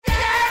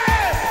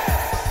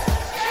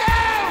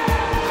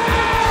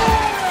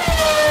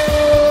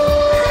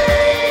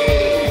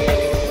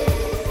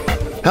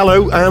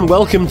Hello and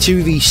welcome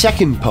to the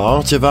second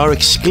part of our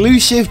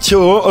exclusive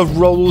tour of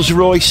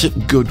Rolls-Royce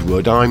at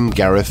Goodwood. I'm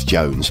Gareth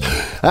Jones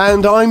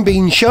and I'm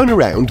being shown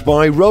around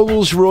by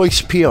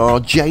Rolls-Royce PR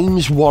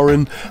James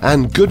Warren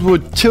and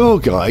Goodwood tour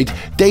guide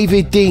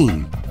David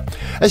Dean.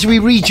 As we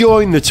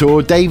rejoin the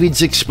tour,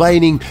 David's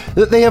explaining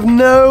that they have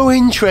no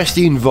interest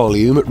in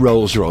volume at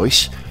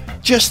Rolls-Royce,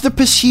 just the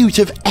pursuit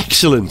of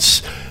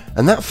excellence,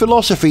 and that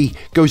philosophy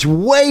goes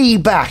way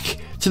back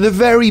to the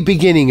very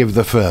beginning of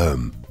the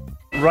firm.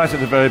 Right at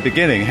the very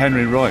beginning,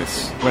 Henry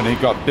Royce, when he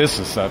got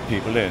business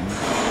people in,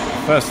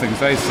 the first things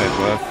they said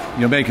were,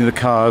 you're making the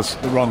cars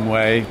the wrong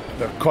way,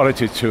 the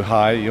quality is too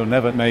high, you'll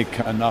never make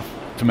enough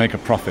to make a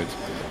profit.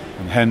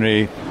 And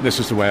Henry, this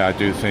is the way I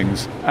do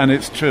things. And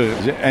it's true.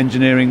 His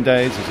engineering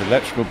days, his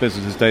electrical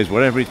business days,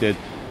 whatever he did,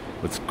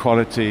 with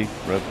quality,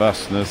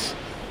 robustness,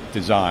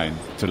 design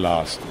to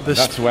last.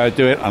 That's the way I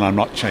do it, and I'm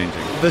not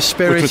changing. The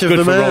spirit of the man. Which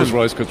was good for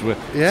Rolls-Royce, because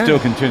we're still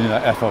continuing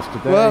that ethos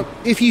today. Well,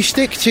 if you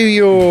stick to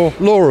your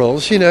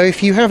laurels,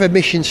 if you have a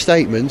mission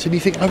statement and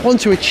you think, I want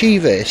to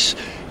achieve this,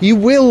 you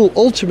will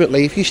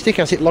ultimately, if you stick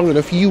at it long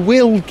enough, you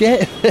will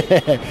get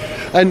there.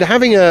 And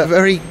having a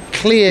very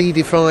clearly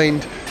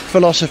defined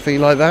philosophy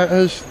like that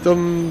has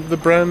done the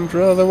brand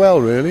rather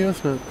well, really,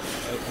 hasn't it?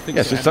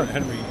 I think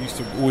Henry used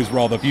to always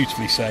rather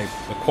beautifully say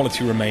the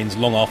quality remains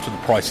long after the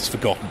price is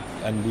forgotten,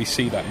 and we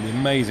see that in the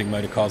amazing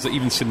motor cars that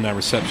even sit in our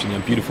reception,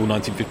 beautiful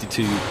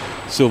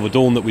 1952 Silver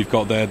Dawn that we've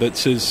got there,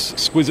 that's as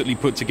exquisitely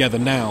put together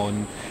now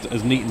and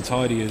as neat and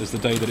tidy as the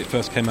day that it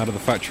first came out of the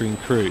factory in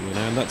Crewe,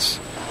 and that's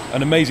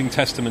an amazing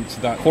testament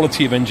to that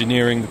quality of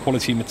engineering, the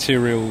quality of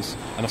materials,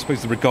 and I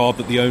suppose the regard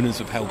that the owners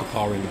have held the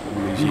car in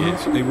all these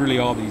years. They really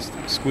are these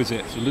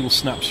exquisite little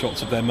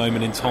snapshots of their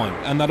moment in time.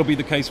 And that'll be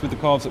the case with the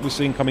cars that we're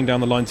seeing coming down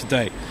the line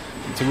today.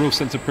 It's a real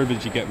sense of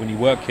privilege you get when you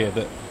work here,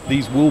 that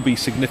these will be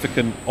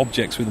significant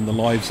objects within the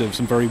lives of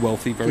some very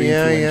wealthy, very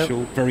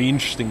influential, very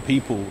interesting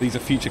people. These are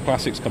future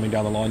classics coming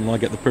down the line, and I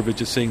get the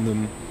privilege of seeing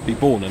them be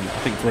born. And I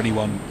think for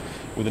anyone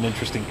with an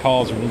interest in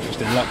cars or an interest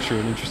in luxury,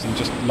 an interest in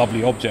just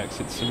lovely objects,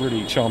 it's a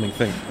really charming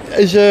thing.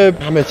 As an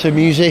amateur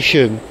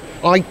musician,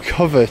 I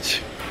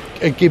covet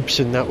a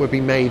Gibson that would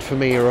be made for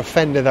me, or a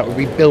Fender that would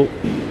be built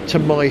to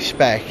my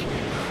spec.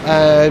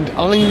 And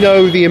I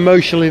know the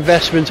emotional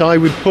investment I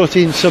would put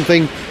in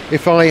something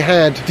if I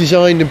had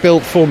designed and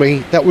built for me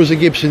that was a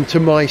Gibson to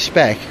my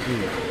spec.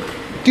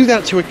 Do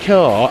that to a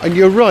car and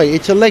you're right,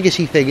 it's a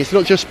legacy thing. It's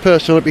not just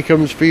personal, it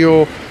becomes for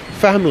your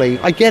family.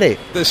 I get it.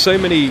 There's so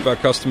many of our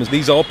customers,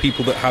 these are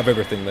people that have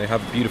everything. They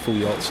have beautiful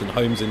yachts and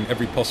homes in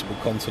every possible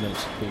continent.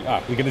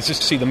 We're going to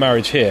just see the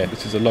marriage here.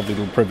 This is a lovely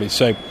little privilege.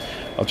 So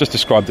I'll just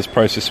describe this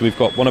process. So we've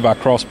got one of our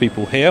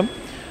craftspeople here.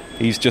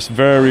 He's just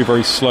very,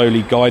 very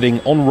slowly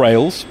guiding on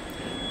rails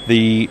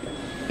the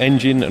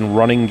engine and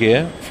running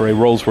gear for a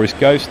Rolls-Royce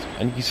Ghost,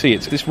 and you see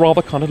it's this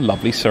rather kind of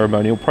lovely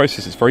ceremonial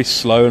process. It's very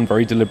slow and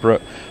very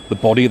deliberate. The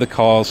body of the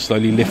car is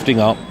slowly lifting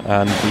up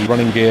and the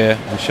running gear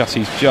and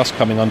chassis just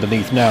coming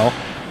underneath now,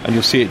 and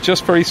you'll see it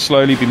just very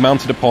slowly be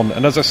mounted upon.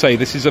 And as I say,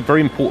 this is a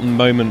very important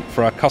moment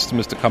for our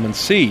customers to come and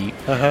see,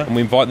 and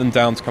we invite them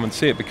down to come and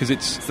see it, because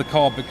it's the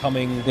car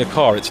becoming a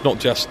car. It's not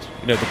just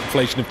the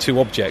conflation of two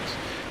objects.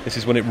 This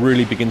is when it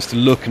really begins to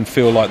look and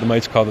feel like the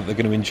motor car that they're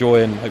going to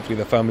enjoy, and hopefully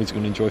their families are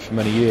going to enjoy for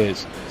many years.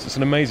 So it's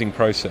an amazing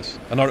process.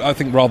 And I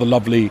think rather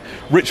lovely,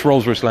 rich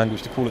Rolls-Royce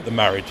language to call it the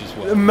marriage as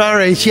well.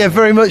 Marriage, yeah,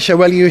 very much so.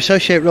 Well, you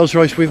associate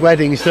Rolls-Royce with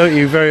weddings, don't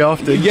you, very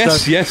often?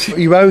 Yes, so yes.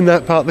 You own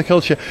that part of the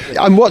culture.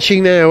 I'm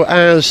watching now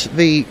as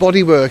the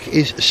bodywork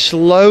is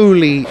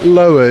slowly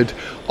lowered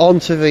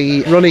onto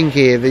the running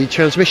gear, the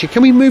transmission.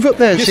 Can we move up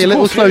there and see a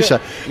little closer?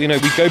 Yeah.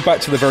 We go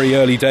back to the very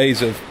early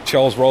days of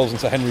Charles Rolls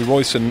and Sir Henry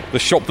Royce and the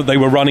shop that they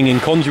were running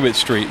in Conduit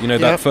Street,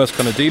 that first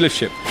kind of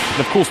dealership. And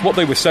of course, what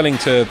they were selling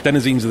to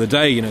denizens of the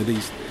day,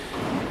 these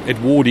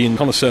Edwardian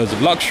connoisseurs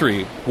of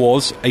luxury,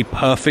 was a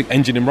perfect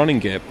engine and running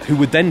gear, who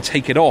would then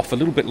take it off, a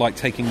little bit like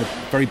taking the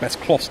very best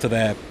cloths to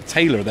their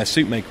tailor, their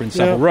suit maker in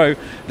Savile Row,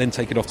 then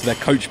take it off to their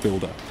coach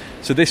builder.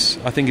 So this,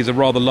 I think, is a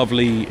rather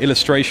lovely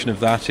illustration of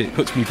that. It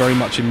puts me very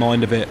much in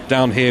mind of it.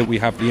 Down here we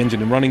have the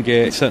engine and running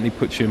gear. It certainly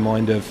puts you in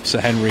mind of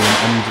Sir Henry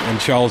and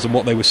Charles and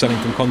what they were selling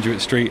from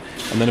Conduit Street.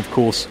 And then, of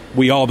course,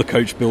 we are the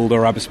coach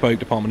builder. Our bespoke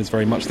department is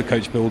very much the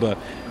coach builder.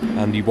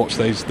 And you watch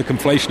the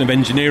conflation of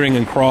engineering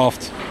and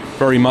craft,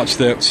 very much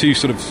the two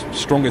sort of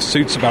strongest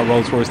suits about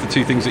Rolls-Royce, the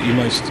two things that you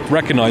most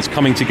recognise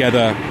coming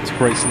together to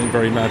create something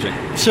very magic.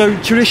 So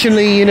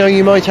traditionally,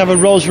 you might have a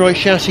Rolls-Royce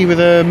chassis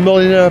with a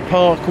Mulliner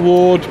Park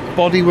Ward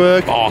bodywork.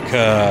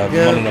 Barker,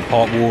 Mulliner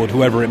Park Ward,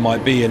 whoever it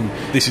might be, and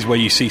this is where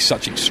you see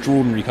such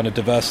extraordinary kind of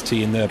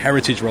diversity in the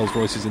heritage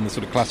Rolls-Royces, in the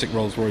sort of classic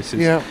Rolls-Royces,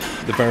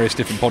 the various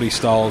different body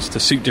styles to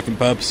suit different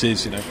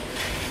purposes,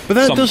 But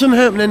that doesn't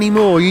happen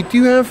anymore. You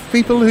do have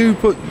people who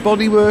put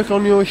bodywork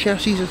on your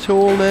chassis at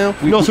all now?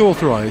 Not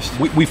authorised.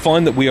 We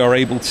find that we are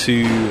able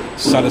to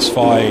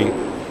satisfy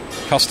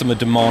customer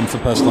demand for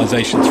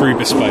personalisation through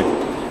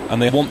bespoke.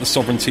 And they want the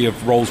sovereignty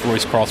of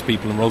Rolls-Royce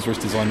craftspeople and Rolls-Royce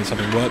designers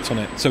having worked on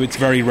it. So it's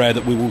very rare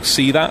that we will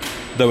see that,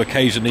 though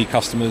occasionally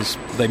customers,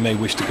 they may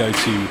wish to go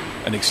to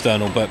an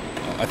external, but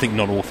I think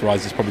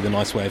non-authorised is probably the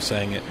nice way of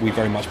saying it. We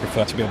very much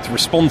prefer to be able to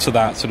respond to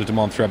that sort of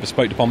demand through our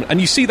bespoke department. And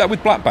you see that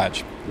with Black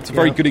Badge. It's a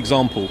very good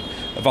example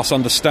of us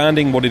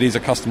understanding what it is a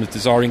customer's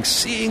desiring,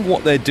 seeing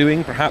what they're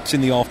doing, perhaps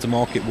in the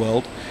aftermarket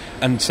world,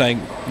 and saying,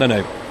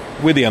 no,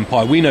 we're the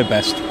Empire, we know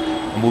best,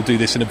 and we'll do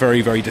this in a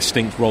very, very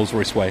distinct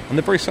Rolls-Royce way. And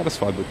they're very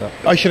satisfied with that.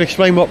 I should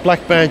explain what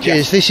Black Badge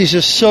is. This is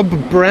a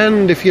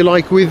sub-brand, if you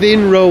like,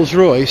 within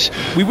Rolls-Royce.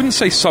 We wouldn't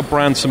say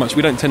sub-brand so much.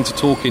 We don't tend to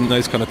talk in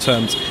those kind of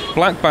terms.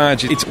 Black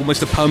Badge, it's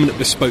almost a permanent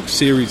bespoke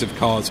series of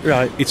cars.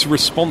 Right. It's a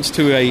response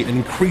to an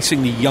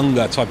increasingly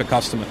younger type of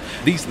customer.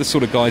 These are the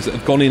sort of guys that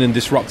have gone in and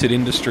disrupted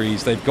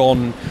industries. They've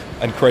gone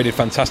and created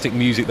fantastic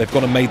music. They've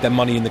gone and made their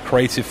money in the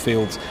creative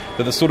fields.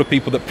 They're the sort of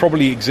people that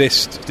probably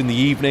exist in the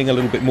evening a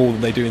little bit more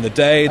than they do in the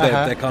day.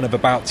 They're kind of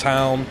about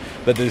town.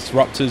 They're the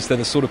disruptors. They're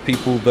the sort of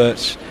people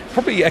that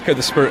probably echo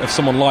the spirit of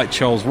someone like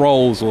Charles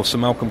Rolls or Sir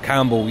Malcolm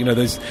Campbell,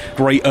 those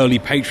great early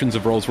patrons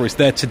of Rolls-Royce.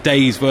 They're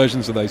today's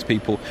versions of those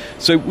people.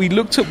 So we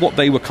looked at what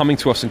they were coming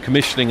to us and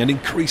commissioning, and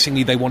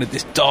increasingly they wanted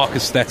this dark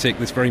aesthetic,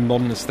 this very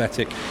modern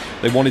aesthetic.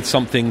 They wanted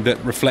something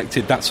that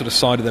reflected that sort of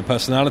side of their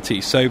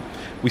personality. So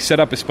we set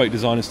up bespoke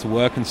designers to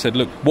work and said,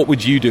 look, what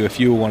would you do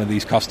if you were one of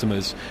these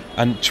customers?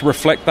 And to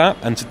reflect that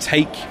and to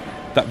take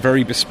that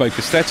very bespoke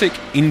aesthetic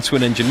into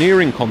an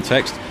engineering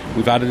context,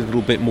 we've added a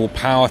little bit more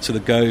power to the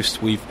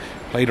Ghost. We've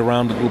played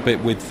around a little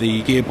bit with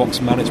the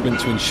gearbox management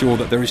to ensure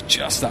that there is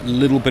just that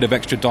little bit of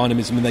extra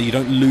dynamism in there. You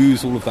don't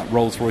lose all of that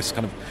Rolls-Royce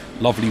kind of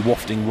lovely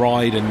wafting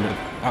ride and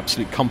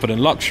absolute comfort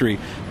and luxury,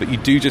 but you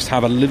do just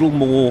have a little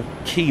more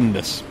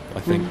keenness,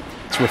 I think,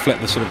 to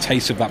reflect the sort of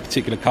taste of that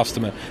particular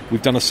customer.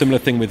 We've done a similar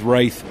thing with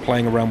Wraith,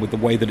 playing around with the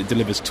way that it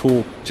delivers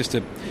torque, just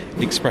to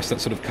express that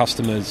sort of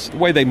customer's the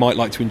way they might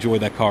like to enjoy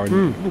their car in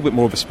a little bit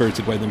more of a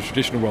spirited way than a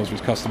traditional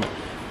Rolls-Royce customer.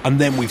 And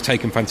then we've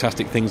taken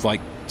fantastic things like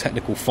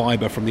technical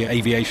fibre from the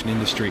aviation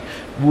industry,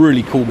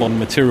 really cool modern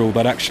material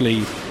that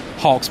actually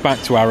harks back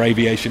to our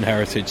aviation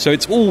heritage. So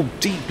it's all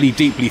deeply,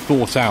 deeply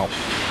thought out.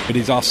 It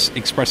is us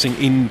expressing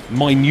in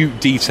minute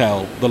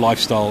detail the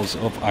lifestyles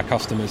of our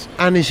customers.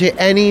 And is it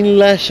any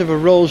less of a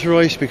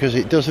Rolls-Royce because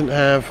it doesn't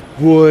have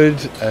wood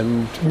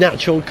and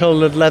natural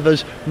coloured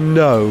leathers?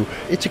 No.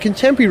 It's a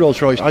contemporary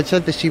Rolls-Royce. I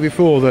said this to you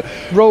before,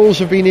 that Rolls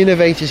have been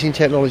innovators in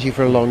technology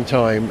for a long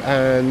time,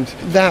 and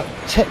that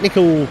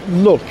technical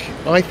look,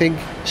 I think,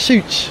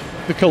 suits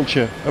the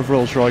culture of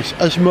Rolls-Royce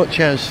as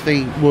much as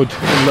the wood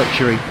and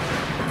luxury.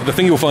 The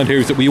thing you'll find here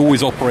is that we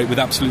always operate with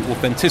absolute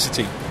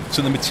authenticity.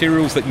 So the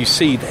materials that you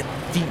see, they're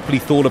deeply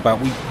thought about.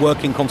 We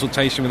work in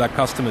consultation with our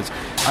customers.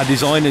 Our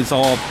designers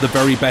are the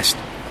very best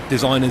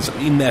designers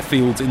in their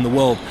fields in the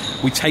world.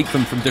 We take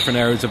them from different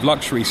areas of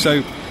luxury.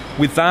 So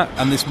with that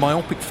and this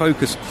myopic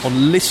focus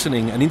on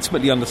listening and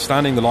intimately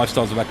understanding the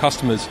lifestyles of our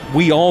customers,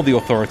 we are the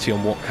authority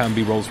on what can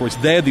be Rolls-Royce.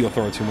 They're the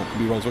authority on what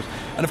can be Rolls-Royce.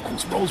 And of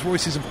course,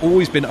 Rolls-Royces have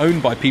always been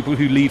owned by people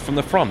who lead from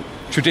the front.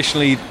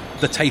 Traditionally,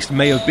 the taste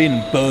may have been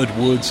bird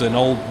woods and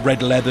old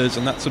red leathers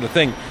and that sort of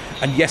thing.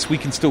 And yes, we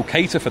can still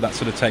cater for that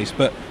sort of taste,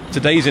 but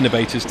today's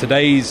innovators,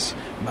 today's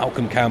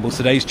Malcolm Campbell's,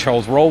 today's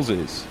Charles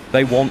Rolls's,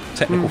 they want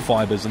technical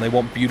fibres and they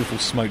want beautiful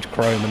smoked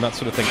chrome and that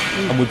sort of thing.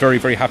 And we're very,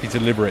 very happy to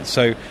deliver it.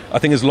 So I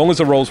think as long as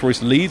a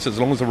Rolls-Royce leads, as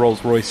long as a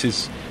Rolls-Royce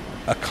is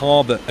a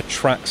car that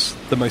attracts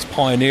the most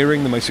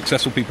pioneering, the most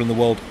successful people in the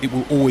world, it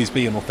will always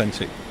be an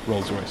authentic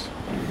Rolls-Royce.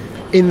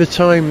 In the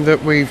time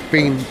that we've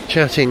been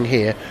chatting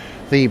here,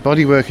 the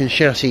bodywork and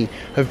chassis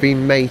have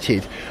been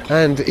mated,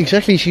 and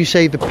exactly as you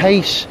say, the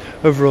pace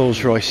of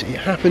Rolls-Royce, it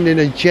happened in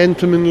a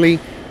gentlemanly,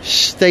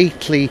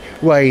 stately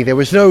way. There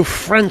was no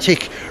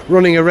frantic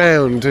running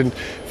around and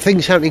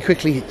things happening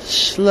quickly. It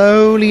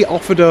slowly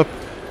offered up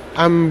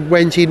and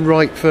went in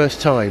right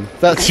first time.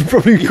 That's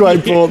probably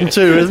quite important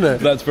too, isn't it?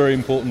 That's very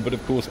important, but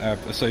of course our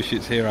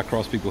associates here, our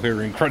craftspeople here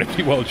are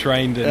incredibly well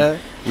trained, and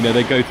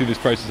they go through this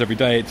process every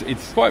day.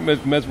 It's quite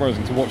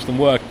mesmerising to watch them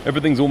work.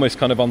 Everything's almost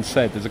kind of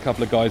unsaid. There's a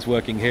couple of guys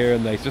working here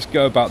and they just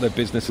go about their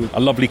business with a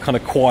lovely kind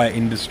of quiet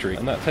industry,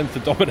 and that tends to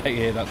dominate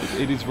here.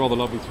 It is rather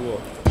lovely to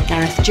watch.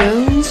 Gareth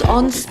Jones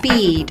on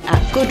speed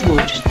at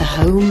Goodwood, the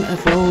home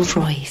of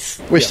Rolls-Royce.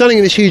 We're standing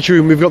in this huge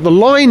room. We've got the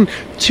line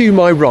to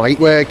my right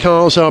where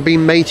cars are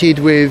being mated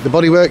with the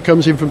bodywork,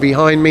 comes in from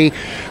behind me,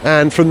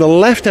 and from the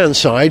left-hand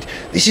side,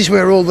 this is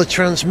where all the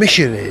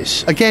transmission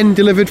is. Again,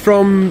 delivered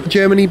from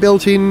Germany,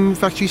 built in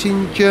factories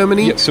in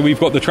Germany. Yeah, so we've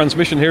got the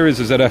transmission here is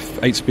a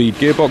ZF 8-speed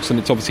gearbox, and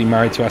it's obviously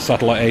married to our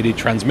satellite-aided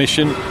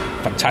transmission.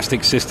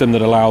 Fantastic system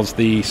that allows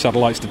the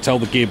satellites to tell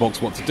the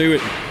gearbox what to do.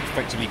 It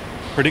effectively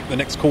predict the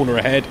next corner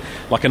ahead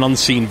like an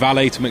unseen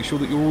valet to make sure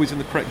that you're always in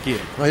the correct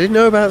gear. I didn't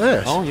know about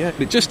that. Oh yeah.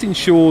 It just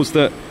ensures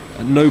that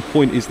at no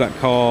point is that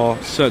car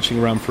searching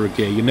around for a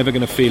gear. You're never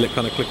going to feel it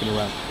kind of clicking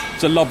around.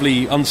 It's a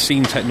lovely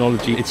unseen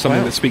technology. It's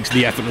something that speaks to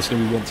the effortlessness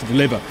we want to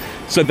deliver.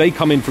 So they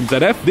come in from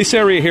ZF. This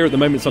area here at the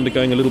moment is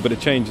undergoing a little bit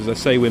of change. As I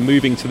say, we're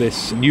moving to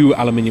this new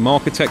aluminium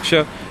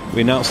architecture.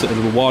 We announced it a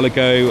little while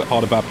ago,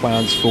 part of our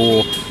plans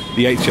for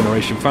the 8th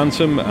generation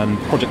Phantom and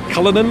Project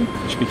Cullinan,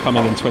 which will be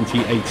coming in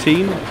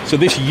 2018. So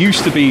this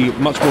used to be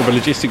much more of a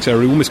logistics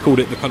area. We almost called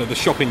it the kind of the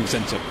shopping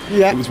centre.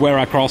 Yeah. It was where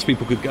our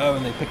craftspeople could go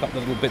and they pick up the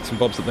little bits and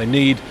bobs that they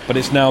need. But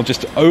it's now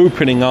just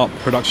opening up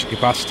production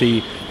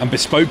capacity and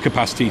bespoke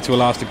capacity to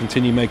allow us to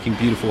continue making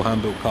beautiful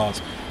hand-built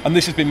cars. And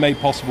this has been made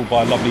possible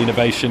by a lovely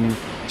innovation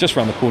just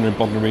around the corner in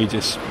Bognor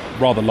Regis,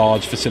 rather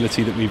large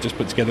facility that we've just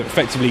put together. It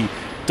effectively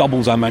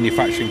doubles our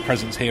manufacturing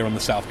presence here on the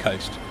south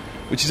coast,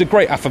 which is a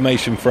great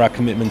affirmation for our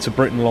commitment to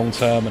Britain long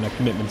term and our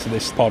commitment to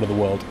this part of the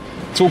world.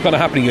 It's all kind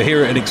of happening. You're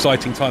here at an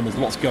exciting time. There's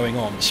lots going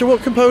on. So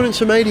what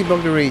components are made in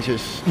Bognor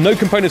Regis? No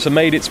components are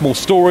made. It's more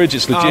storage,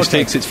 it's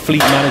logistics, okay. It's fleet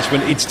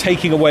management. It's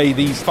taking away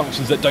these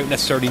functions that don't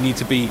necessarily need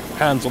to be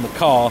hands on the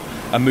car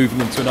and moving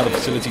them to another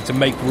facility to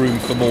make room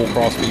for more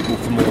craftspeople,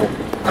 for more...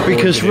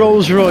 Because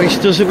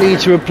Rolls-Royce doesn't need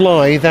to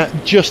apply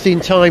that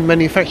just-in-time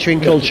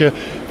manufacturing culture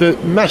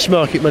that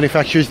mass-market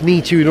manufacturers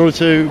need to in order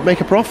to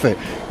make a profit.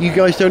 You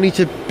guys don't need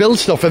to build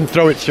stuff and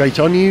throw it straight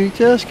on. You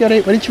just get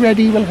it. When it's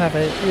ready, we'll have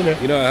it,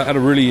 You know, I had a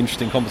really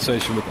interesting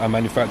conversation with our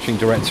manufacturing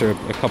director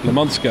a couple of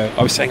months ago.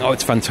 I was saying,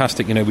 it's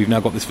fantastic, we've now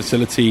got this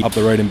facility up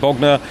the road in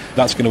Bognor.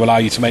 That's going to allow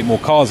you to make more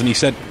cars. And he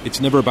said,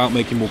 it's never about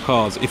making more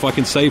cars. If I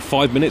can save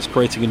 5 minutes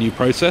creating a new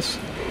process,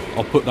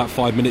 I'll put that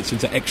 5 minutes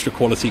into extra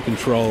quality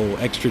control,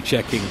 extra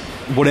checking,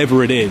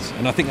 whatever it is.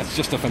 And I think that's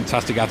just a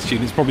fantastic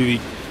attitude. It's probably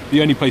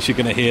the only place you're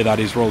going to hear that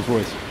is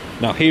Rolls-Royce.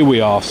 Now, here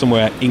we are,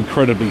 somewhere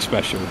incredibly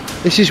special.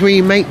 This is where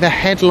you make the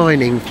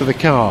headlining for the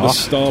car. The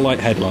Starlight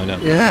headliner.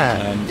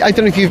 Yeah. I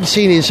don't know if you've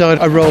seen inside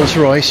a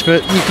Rolls-Royce,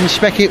 but you can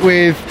spec it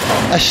with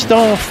a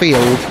star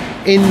field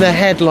in the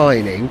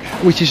headlining,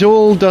 which is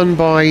all done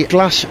by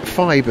glass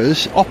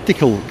fibres,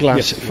 optical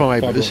glass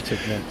fibres. Fibre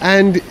optic, yeah.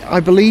 And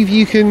I believe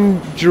you can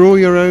draw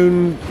your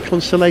own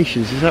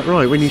constellations, is that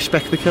right, when you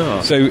spec the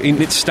car? So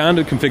in its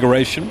standard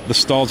configuration, the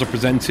stars are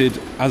presented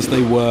as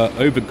they were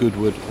over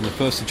Goodwood on the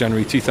 1st of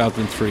January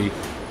 2003,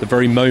 the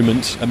very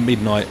moment at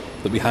midnight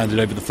that we handed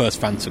over the first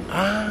Phantom.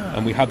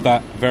 And we had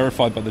that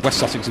verified by the West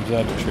Sussex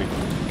Observatory.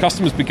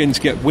 Customers begin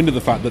to get wind of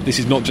the fact that this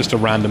is not just a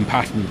random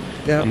pattern.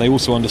 Yep. And they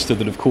also understood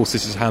that, of course,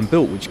 this is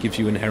hand-built, which gives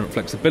you inherent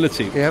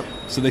flexibility. Yep.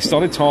 So they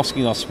started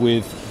tasking us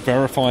with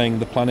verifying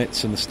the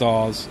planets and the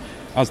stars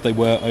as they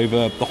were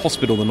over the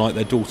hospital the night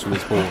their daughter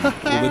was born,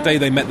 or the day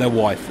they met their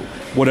wife, or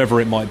whatever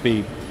it might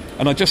be.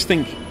 And I just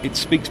think it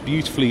speaks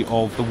beautifully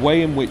of the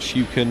way in which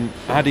you can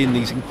add in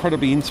these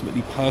incredibly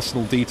intimately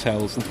personal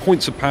details and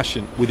points of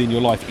passion within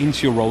your life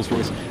into your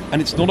Rolls-Royce.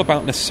 And it's not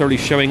about necessarily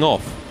showing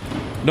off.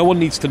 No one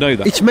needs to know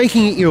that. It's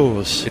making it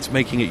yours. It's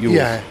making it yours.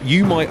 Yeah.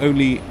 You might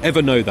only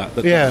ever know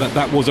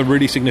that was a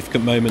really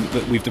significant moment,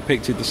 that we've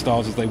depicted the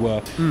stars as they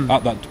were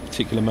at that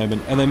particular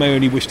moment. And they may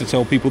only wish to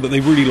tell people that they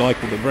really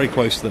like or they're very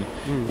close to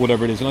them,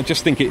 whatever it is. And I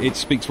just think it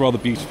speaks rather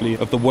beautifully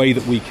of the way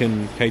that we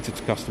can cater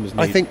to customers'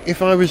 needs. I think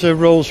if I was a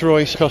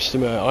Rolls-Royce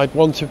customer, I'd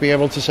want to be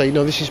able to say,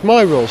 no, this is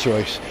my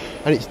Rolls-Royce,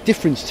 and it's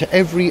different to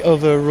every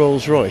other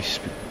Rolls-Royce.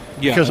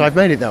 Yeah. Because I've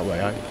made it that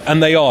way.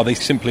 And they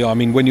simply are. I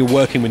mean, when you're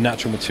working with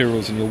natural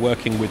materials and you're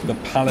working with the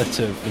palette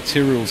of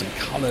materials and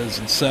colours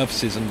and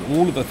surfaces and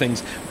all of the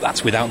things,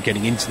 that's without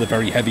getting into the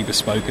very heavy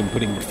bespoke and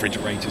putting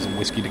refrigerators and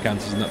whiskey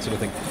decanters and that sort of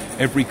thing.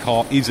 Every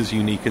car is as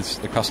unique as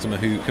the customer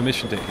who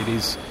commissioned it. It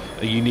is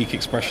a unique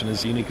expression,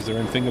 as unique as their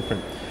own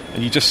fingerprint.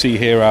 And you just see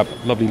here our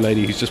lovely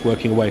lady who's just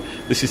working away.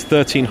 This is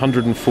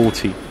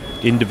 1,340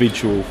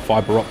 individual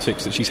fibre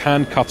optics that she's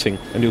hand cutting,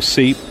 and you'll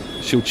see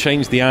she'll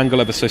change the angle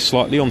ever so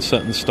slightly on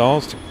certain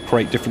stars to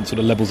create different sort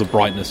of levels of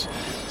brightness.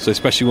 So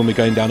especially when we're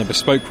going down a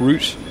bespoke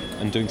route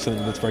and doing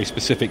something that's very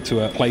specific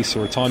to a place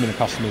or a time in a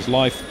customer's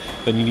life,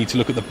 then you need to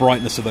look at the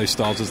brightness of those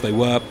stars as they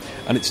were,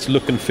 and it's to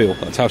look and feel.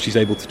 That's how she's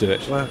able to do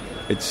it. Wow.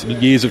 It's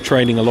years of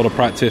training, a lot of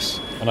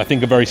practice, and I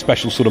think a very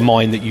special sort of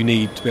mind that you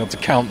need to be able to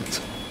count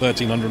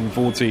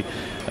 1,340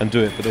 and do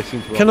it. But they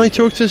seem to. Can I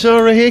talk to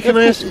Zara here? Can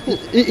I ask?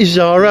 It is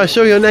Zara. I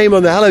saw your name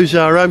on there. Hello,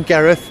 Zara. I'm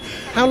Gareth.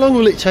 How long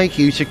will it take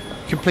you to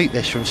complete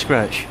this from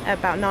scratch?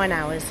 About 9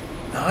 hours.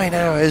 9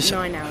 hours.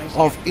 9 hours.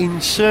 Of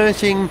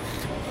inserting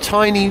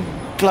tiny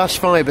glass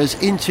fibres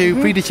into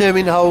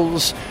predetermined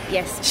holes.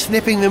 Yes.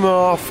 Snipping them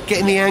off,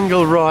 getting the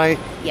angle right.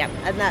 Yeah,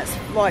 and that's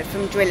right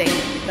from drilling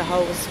the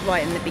holes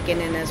right in the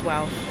beginning as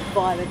well,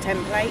 via the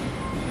template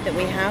that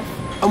we have.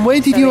 And where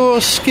did your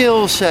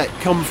skill set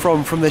come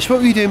from this?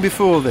 What were you doing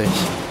before this?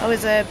 I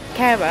was a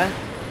carer.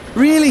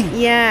 Really?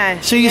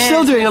 Yeah. So you're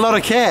still doing a lot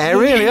of care,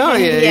 really,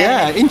 aren't you?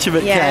 Yeah,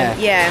 intimate care.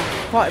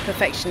 Yeah, quite a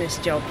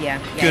perfectionist job, yeah.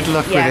 Good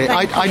luck with it.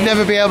 I'd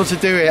never be able to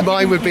do it.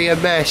 Mine would be a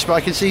mess, but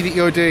I can see that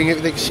you're doing it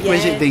with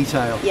exquisite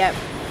detail. Yep.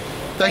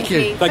 Thank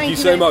you. Thank you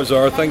so much,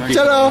 Zara. Thank you.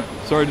 Ta-da!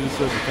 Sorry to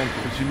disturb you. Thank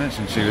you. She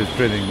mentioned she was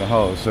drilling the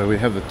hole, so we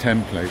have the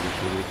template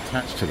which will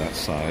attach to that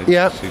side.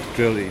 Yeah. So you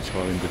drill each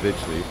hole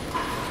individually.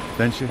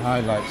 Then she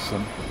highlights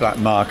some black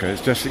marker.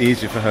 It's just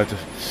easier for her to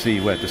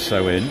see where to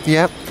sew in.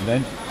 Yep. And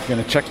then we're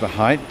going to check the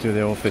height. Do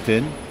they all fit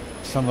in?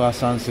 Some of our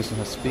sound systems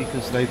have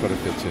speakers. They've got to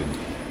fit in.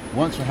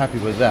 Once we're happy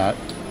with that,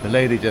 the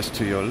lady just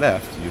to your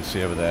left, you'll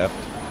see over there,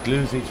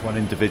 glues each one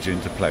individually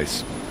into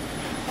place.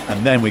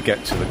 And then we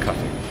get to the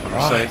cutting.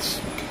 Right. So it's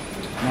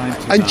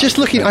And just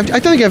looking, I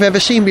don't think I've ever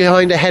seen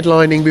behind a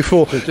headlining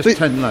before. So just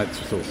 10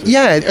 lights sources.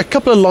 Yeah, a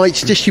couple of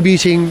lights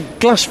distributing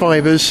glass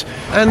fibres,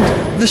 and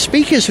the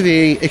speakers are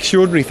the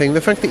extraordinary thing.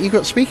 The fact that you've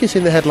got speakers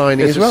in the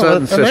headlining It's as well, a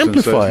an certain system,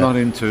 amplifier. so it's not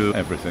into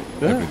everything.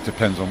 Yeah. It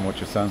depends on what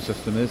your sound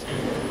system is.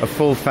 A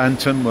full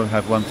Phantom will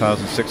have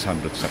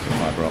 1,600 second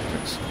fibre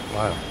optics.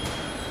 Wow,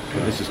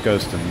 But this is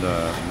Ghost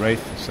and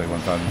Wraith, say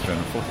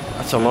 1,340.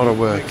 that's a lot of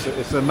work.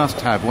 It's a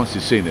must-have. Once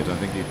you've seen it, I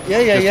think you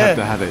Yeah, just yeah. have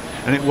to have it.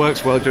 And it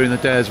works well during the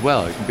day as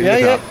well. It can be Yeah,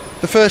 lit yeah. up.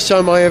 The first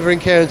time I ever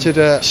encountered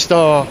a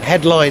Star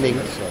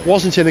headlining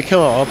wasn't in a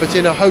car, but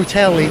in a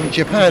hotel in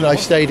Japan I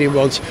stayed in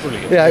once.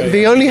 Yeah,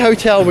 the only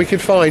hotel we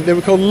could find, they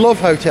were called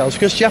love hotels,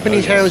 because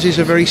Japanese houses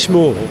are very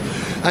small,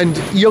 and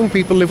young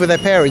people live with their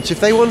parents. If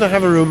they want to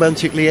have a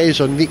romantic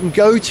liaison, they can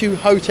go to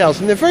hotels,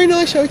 and they're very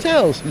nice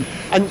hotels.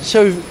 And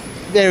so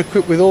they're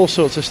equipped with all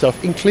sorts of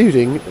stuff,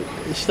 including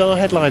Star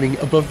headlining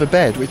above the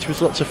bed, which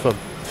was lots of fun.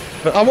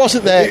 But I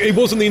wasn't there. It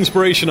wasn't the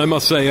inspiration, I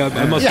must say.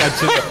 I must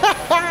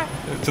add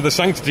to the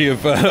sanctity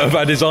of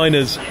our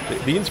designers.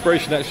 The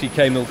inspiration actually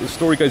came, the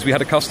story goes, we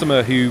had a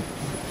customer who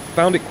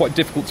found it quite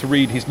difficult to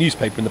read his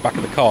newspaper in the back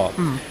of the car.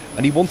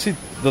 And he wanted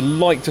the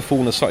light to fall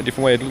in a slightly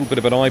different way, a little bit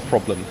of an eye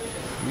problem.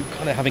 We were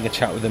kind of having a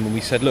chat with him, and we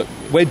said, look,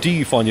 where do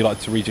you find you like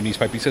to read your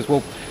newspaper? He says,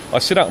 well, I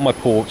sit out on my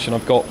porch and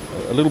I've got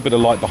a little bit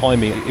of light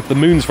behind me. If the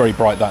moon's very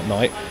bright that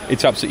night,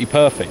 it's absolutely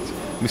perfect.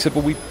 And we said,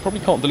 well, we probably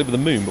can't deliver the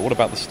moon, but what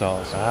about the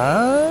stars?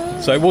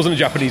 So it wasn't a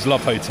Japanese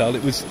love hotel.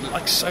 It was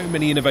like so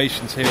many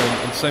innovations here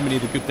and so many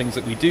of the good things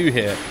that we do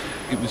here.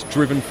 It was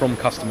driven from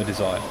customer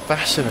desire.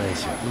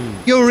 Fascinating.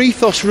 Your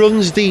ethos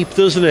runs deep,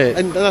 doesn't it?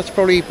 And that's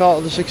probably part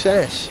of the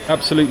success.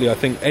 Absolutely. I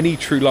think any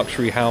true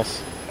luxury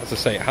house, as I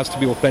say, it has to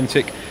be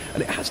authentic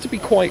and it has to be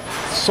quite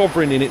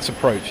sovereign in its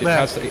approach. It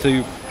has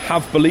to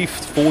have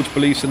beliefs, forge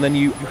beliefs, and then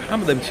you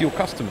hammer them to your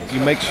customers. You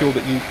make sure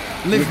that you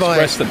Live by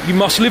express them. You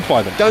must live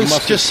by them. Don't You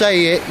must just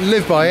say it,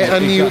 live by it, Yeah,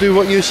 and you exactly. do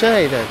what you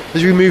say then.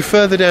 As we move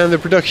further down the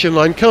production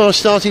line, cars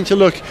starting to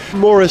look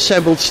more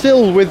assembled,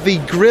 still with the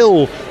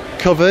grille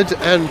covered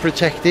and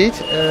protected,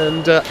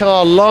 and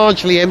car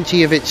largely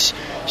empty of its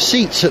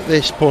seats at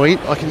this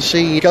point. I can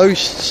see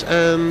ghosts,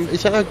 and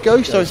is that a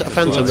ghost or is that a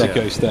phantom? That's a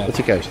ghost there. It's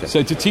a ghost there.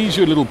 So to tease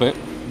you a little bit,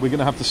 we're going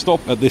to have to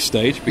stop at this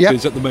stage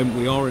because at the moment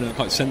we are in a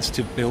quite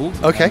sensitive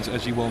build. Okay.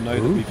 As you well know,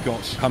 that we've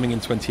got coming in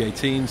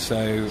 2018.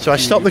 So I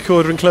stop the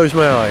recorder and close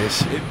my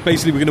eyes.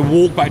 Basically, we're going to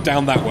walk back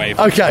down that way.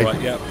 Okay.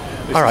 Right, yeah.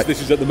 All right. This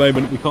is at the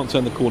moment, we can't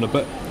turn the corner.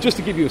 But just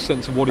to give you a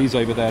sense of what is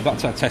over there,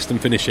 that's our test and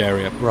finish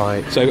area.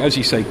 Right. So as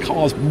you say,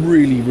 cars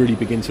really, really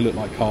begin to look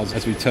like cars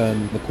as we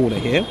turn the corner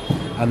here.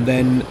 And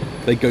then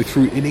they go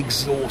through an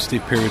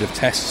exhaustive period of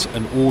tests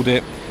and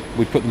audit.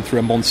 We put them through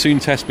a monsoon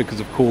test because,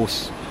 of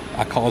course,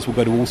 our cars will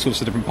go to all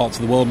sorts of different parts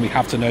of the world and we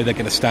have to know they're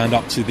going to stand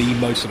up to the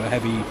most sort of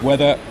heavy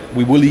weather.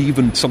 We will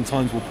even,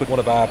 sometimes we'll put one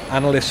of our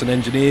analysts and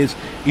engineers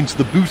into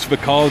the boot of a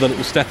car with a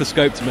little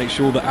stethoscope to make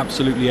sure that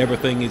absolutely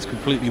everything is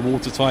completely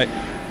watertight.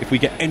 If we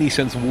get any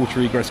sense of water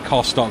egress,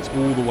 car starts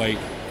all the way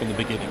from the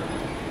beginning.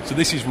 So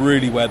this is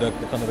really where the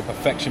kind of the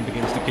perfection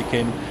begins to kick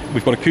in.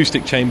 We've got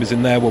acoustic chambers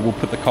in there where we'll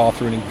put the car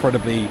through an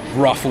incredibly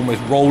rough,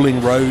 almost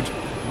rolling road.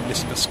 We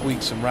listen to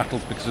squeaks and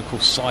rattles because, of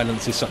course,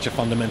 silence is such a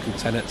fundamental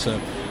tenet to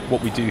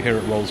what we do here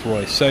at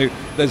Rolls-Royce. So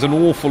there's an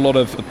awful lot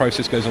of the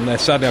process goes on there.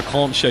 Sadly, I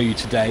can't show you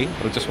today,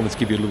 but I just wanted to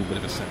give you a little bit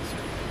of a sense.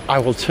 I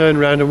will turn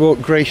round and walk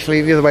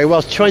gracefully the other way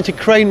whilst trying to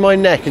crane my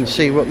neck and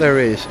see what there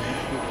is.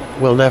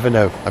 We'll never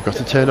know. I've got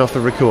to turn off the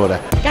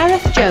recorder.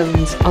 Gareth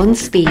Jones on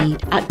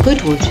Speed at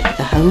Goodwood,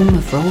 the home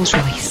of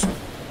Rolls-Royce.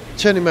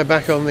 Turning my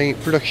back on the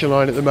production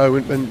line at the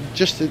moment, and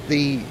just at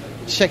the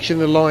section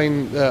of the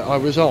line I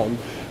was on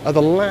are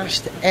the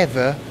last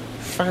ever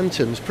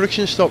Phantoms.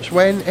 Production stops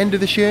when? End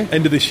of this year?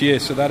 End of this year,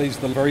 so that is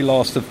the very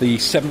last of the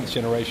 7th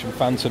generation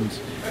Phantoms.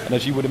 And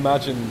as you would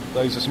imagine,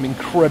 those are some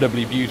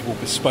incredibly beautiful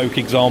bespoke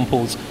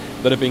examples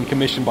that have been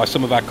commissioned by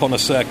some of our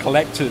connoisseur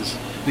collectors.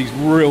 These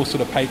real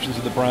sort of patrons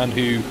of the brand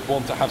who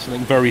want to have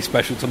something very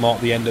special to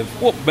mark the end of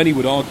what many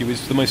would argue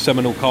is the most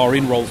seminal car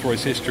in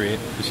Rolls-Royce history.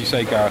 As you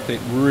say, Gareth,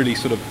 it really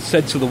sort of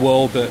said to the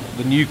world that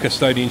the new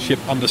custodianship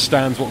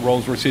understands what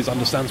Rolls-Royce is,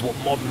 understands what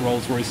modern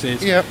Rolls-Royce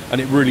is,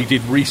 and it really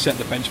did reset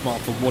the benchmark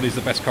for what is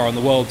the best car in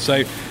the world.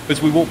 So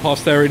as we walk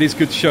past there, it is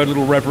good to show a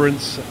little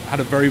reverence. Had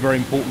a very, very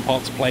important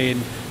part to play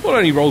in not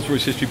only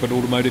Rolls-Royce history but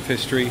automotive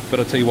history. But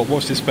I'll tell you what,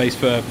 watch this space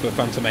for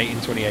Phantom 8 in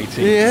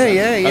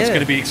 2018. That's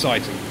going to be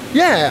exciting.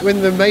 Yeah,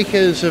 when the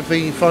makers of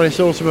the finest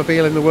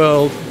automobile in the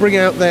world bring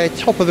out their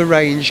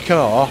top-of-the-range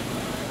car,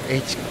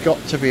 it's got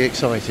to be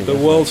exciting. The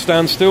world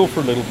stands still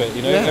for a little bit,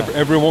 you know. Yeah.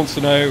 Everyone wants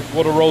to know,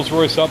 what are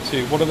Rolls-Royce up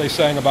to? What are they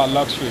saying about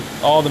luxury?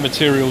 Are the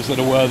materials that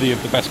are worthy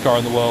of the best car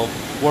in the world?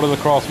 What are the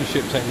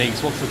craftsmanship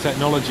techniques? What's the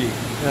technology?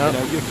 Yeah. You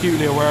know, you're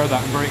acutely aware of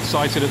that and very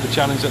excited at the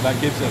challenge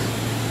that gives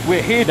us.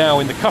 We're here now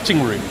in the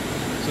cutting room.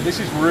 So this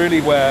is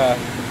really where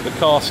the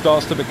car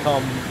starts to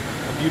become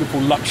a beautiful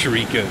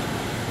luxury good.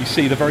 You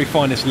see the very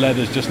finest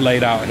leathers just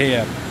laid out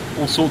here,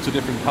 all sorts of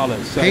different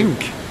colours. So, Pink.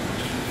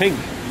 Pink,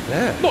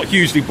 Yeah. Not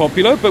hugely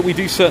popular, but we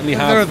do certainly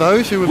have... There are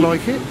those who would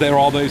like it. There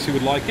are those who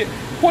would like it.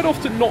 Quite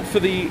often not for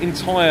the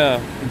entire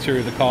interior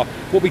of the car.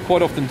 What we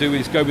quite often do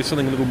is go with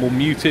something a little more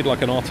muted,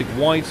 like an Arctic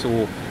white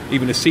or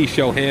even a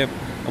seashell here,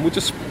 and we'll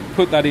just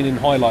put that in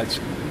highlights.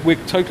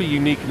 We're totally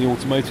unique in the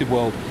automotive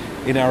world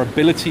in our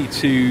ability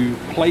to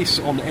place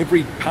on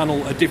every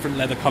panel a different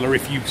leather colour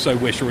if you so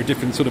wish, or a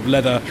different sort of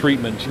leather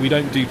treatment. We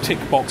don't do tick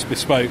box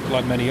bespoke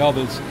like many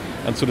others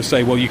and sort of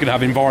say, well, you can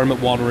have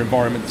environment 1 or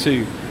environment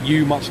 2.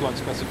 You, much like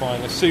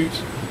specifying a suit,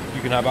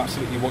 you can have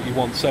absolutely what you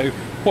want. So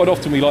quite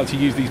often we like to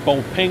use these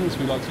bold pinks,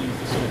 we like to use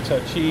this sort of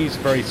turquoise,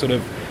 very sort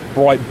of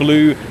bright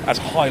blue as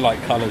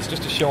highlight colours,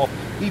 just to show off.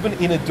 Even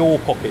inner door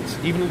pockets,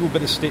 even a little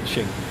bit of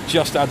stitching,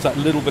 just adds that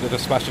little bit of a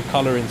splash of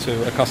colour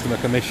into a customer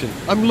commission.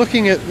 I'm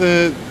looking at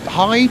the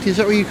hide, is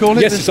that what you call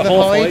it? Yes, it's a half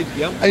hide,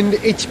 yeah. And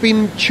it's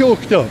been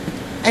chalked up.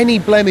 Any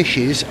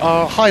blemishes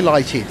are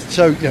highlighted.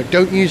 So,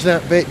 don't use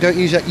that bit, don't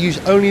use that, use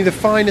only the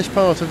finest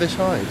part of this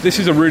hide. This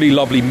is a really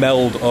lovely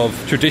meld of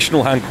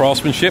traditional hand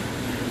craftsmanship,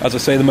 as I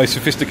say, the most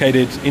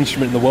sophisticated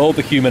instrument in the world,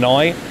 the human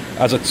eye,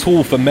 as a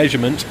tool for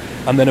measurement,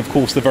 and then, of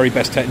course, the very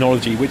best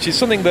technology, which is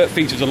something that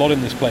features a lot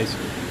in this place.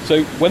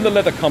 So when the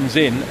leather comes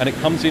in, and it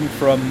comes in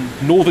from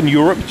Northern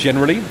Europe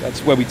generally,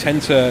 that's where we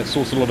tend to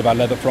source a lot of our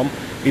leather from,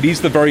 it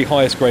is the very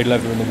highest grade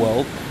leather in the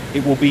world.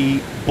 It will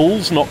be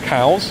bulls, not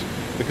cows,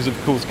 because of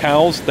course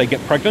cows, they get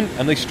pregnant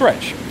and they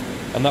stretch,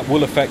 and that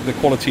will affect the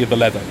quality of the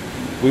leather.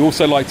 We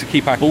also like to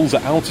keep our bulls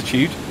at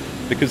altitude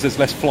because there's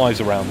less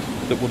flies around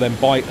that will then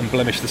bite and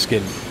blemish the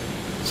skin.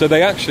 So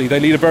they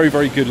lead a very,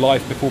 very good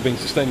life before being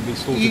sustainably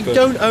slaughtered. You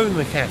don't own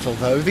the cattle,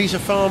 though. These are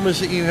farmers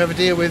that you have a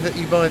deal with, that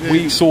you buy the...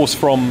 We source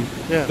from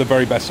the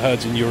very best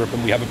herds in Europe,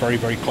 and we have a very,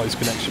 very close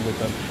connection with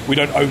them. We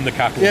don't own the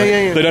cattle.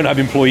 They don't have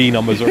employee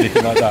numbers or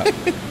anything like that.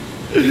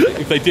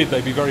 If they did,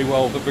 they'd be very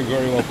well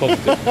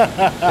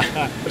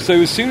positive. So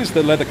as soon as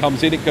the leather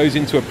comes in, it goes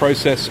into a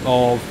process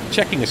of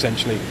checking,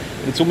 essentially.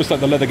 It's almost like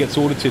the leather gets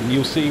audited, and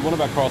you'll see one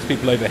of our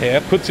craftspeople over here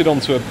puts it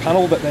onto a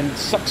panel that then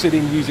sucks it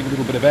in using a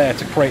little bit of air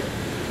to create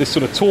this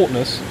sort of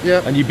tautness,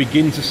 and you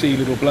begin to see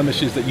little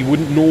blemishes that you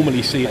wouldn't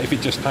normally see if it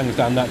just hangs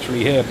down naturally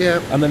here.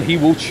 And then he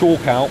will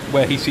chalk out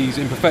where he sees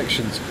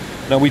imperfections.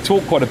 Now, we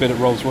talk quite a bit at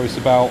Rolls-Royce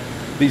about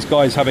these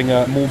guys having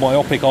a more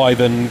myopic eye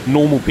than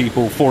normal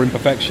people for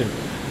imperfection.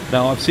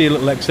 Now, I've seen a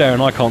little X there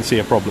and I can't see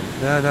a problem.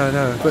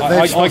 No. But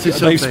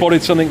they've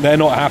spotted something, they're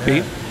not happy.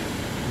 Yeah.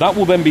 That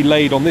will then be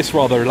laid on this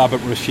rather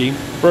elaborate machine,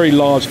 very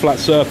large flat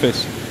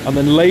surface, and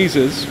then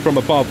lasers from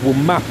above will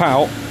map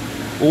out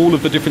all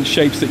of the different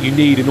shapes that you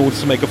need in order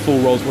to make a full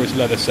Rolls-Royce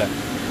leather set.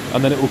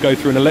 And then it will go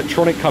through an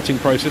electronic cutting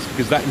process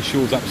because that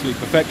ensures absolute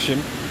perfection.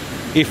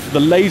 If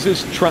the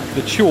lasers track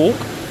the chalk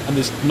and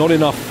there's not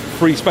enough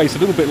free space, a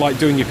little bit like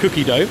doing your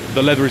cookie dough,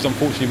 the leather is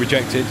unfortunately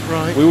rejected.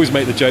 Right. We always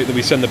make the joke that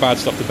we send the bad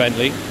stuff to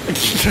Bentley.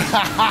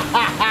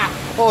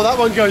 Oh, that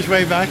one goes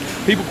way back.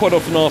 People quite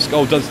often ask,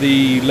 does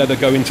the leather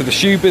go into the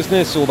shoe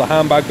business or the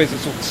handbag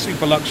business or the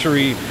super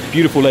luxury,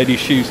 beautiful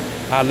ladies' shoes?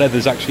 Our leather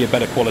is actually a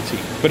better quality.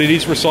 But it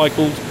is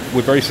recycled.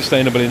 We're very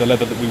sustainable in the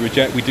leather that we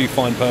reject. We do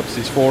find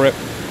purposes for it,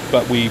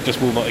 but we just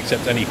will not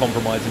accept any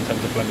compromise in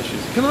terms of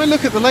blemishes. Can I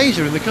look at the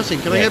laser in the cutting?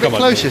 Can I get a bit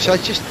closer? So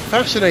I'm just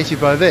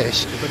fascinated by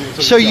this.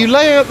 So you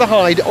lay out the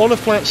hide on a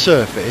flat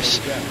surface.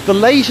 The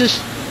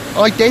lasers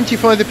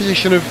identify the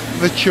position of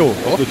the chalk.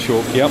 The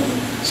chalk, yep.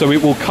 So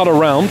it will cut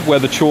around where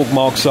the chalk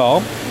marks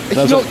are.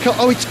 It's not cut.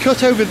 Oh, it's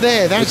cut over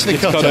there. That's the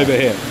cutter. It's cut over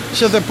here.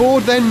 So the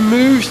board then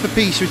moves the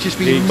piece which has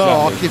been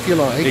marked, if you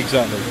like.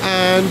 Exactly.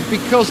 And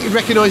because it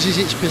recognises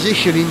its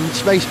position in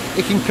space,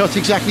 it can cut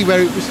exactly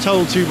where it was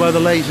told to by the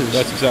lasers.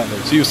 That's exactly.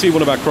 So you'll see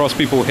one of our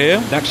craftspeople here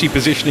actually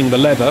positioning the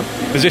leather,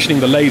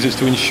 positioning the lasers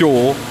to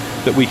ensure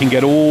that we can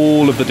get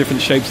all of the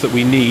different shapes that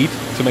we need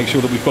to make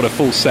sure that we've got a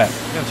full set.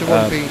 That's a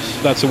one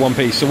piece. That's a one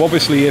piece. So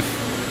obviously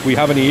if we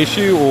have any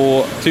issue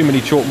or too many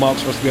chalk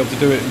marks for us to be able to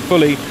do it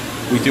fully,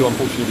 we do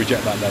unfortunately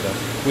reject that leather.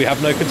 We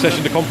have no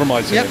concession to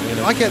compromise here.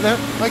 I get that.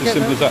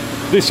 Simple as that.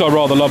 This, I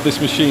rather love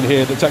this machine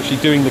here that's actually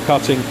doing the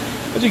cutting.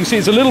 As you can see,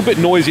 it's a little bit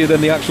noisier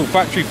than the actual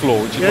factory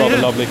floor, which is rather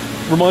lovely.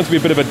 Reminds me a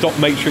bit of a dot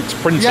matrix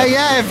printer.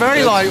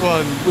 Very light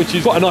one. Which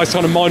is quite a nice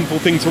kind of mindful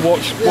thing to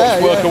watch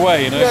work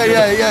away, you know.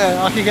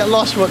 I can get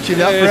lost watching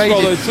that for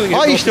ages.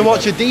 I used to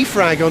watch a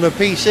defrag on a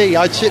PC.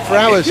 I'd sit for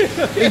hours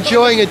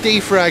enjoying a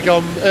defrag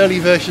on early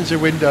versions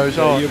of Windows.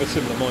 Yeah, you have a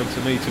similar mind to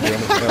me, to be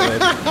honest.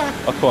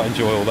 I quite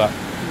enjoy all that.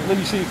 And then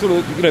you see sort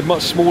of,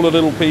 much smaller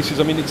little pieces.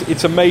 I mean,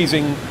 it's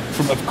amazing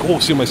from, of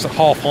course, almost the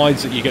half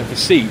hides that you get for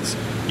seats.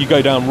 You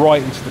go down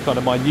right into the kind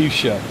of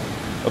minutiae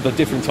of the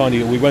different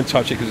tiny, we won't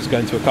touch it because it's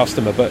going to a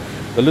customer, but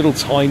the little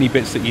tiny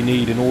bits that you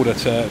need in order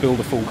to build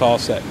a full car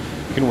set.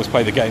 You can always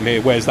play the game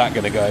here. Where's that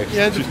going to go?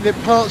 Yeah, the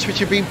parts which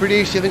have been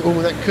produced, you think,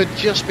 that could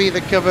just be the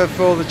cover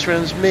for the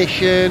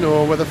transmission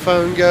or where the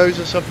phone goes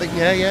or something.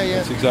 Yeah.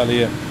 That's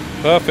exactly it.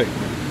 Perfect.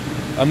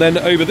 And then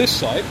over this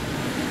side,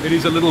 it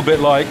is a little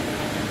bit like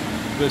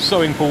the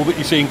sewing pool that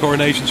you see in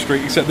Coronation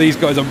Street, except these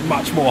guys are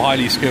much more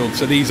highly skilled.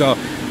 So these are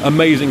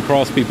amazing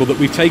craftspeople that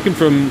we've taken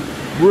from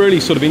really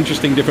sort of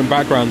interesting different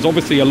backgrounds.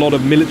 Obviously a lot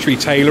of military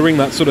tailoring,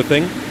 that sort of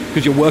thing.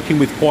 because you're working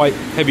with quite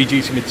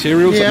heavy-duty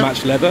materials that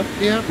match leather.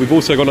 Yeah. We've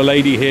also got a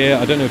lady here,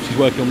 I don't know if she's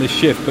working on this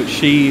shift, but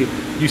she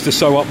used to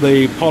sew up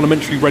the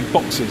parliamentary red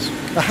boxes.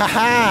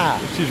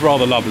 She's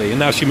rather lovely, and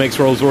now she makes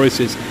Rolls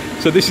Royces.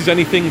 So this is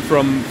anything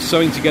from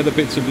sewing together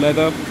bits of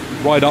leather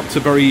right up to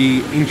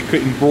very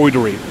intricate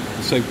embroidery.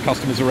 So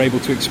customers are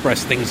able to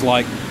express things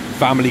like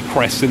family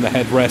crests in the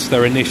headrest,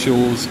 their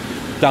initials,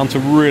 down to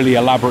really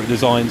elaborate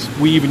designs.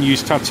 We even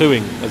use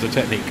tattooing as a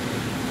technique.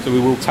 So we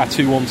will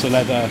tattoo onto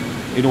leather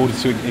in order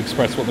to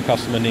express what the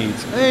customer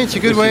needs. It's a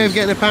good way of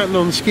getting a pattern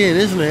on skin,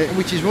 isn't it?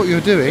 Which is what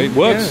you're doing. It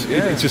works.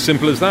 It's as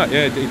simple as that.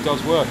 Yeah, it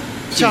does work.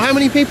 So how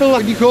many people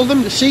would you call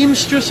them?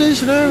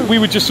 Seamstresses? No? We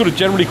would just sort of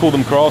generally call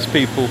them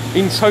craftspeople.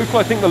 In total,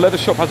 I think the leather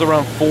shop has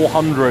around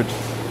 400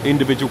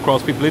 individual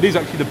craftspeople. It is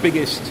actually the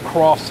biggest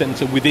craft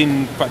centre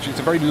within the factory. It's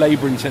a very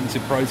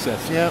labour-intensive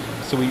process. Yeah.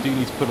 So we do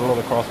need to put a lot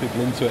of craftspeople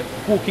into it.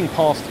 Walking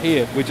past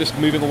here, we're just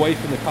moving away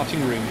from the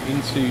cutting room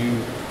into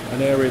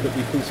an area that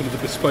we call sort of the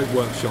bespoke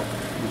workshop.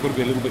 We've got to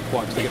be a little bit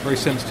quiet because they get very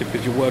sensitive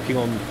because you're working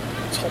on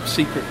top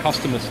secret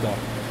customer stuff.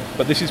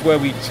 But this is where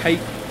we take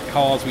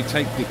cars, we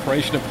take the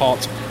creation of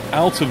parts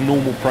out of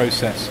normal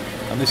process,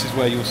 and this is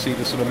where you'll see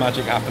the sort of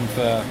magic happen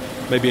for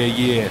maybe a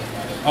year,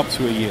 up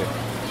to a year,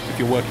 if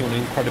you're working on an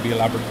incredibly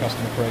elaborate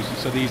customer process.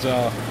 So these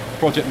are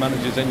project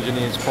managers,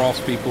 engineers,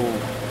 craftspeople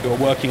who are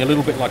working a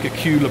little bit like a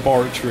Q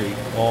laboratory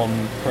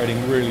on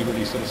creating really,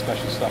 really sort of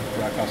special stuff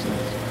for our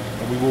customers.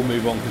 And we will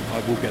move on because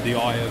I will get the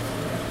eye of...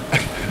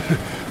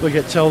 We'll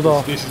get told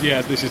off.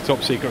 This is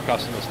top secret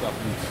customer stuff,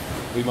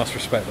 and we must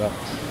respect that.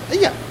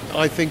 Yeah,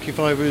 I think if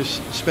I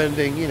was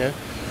spending,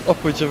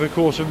 upwards of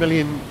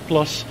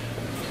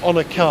 $250,000+ on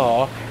a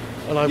car,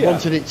 and I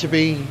wanted it to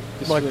be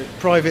my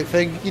private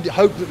thing, you'd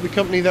hope that the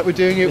company that we're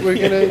doing it, we're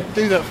going to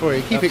do that for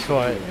you. Keep it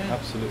quiet.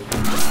 Absolutely.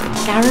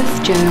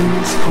 Gareth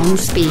Jones on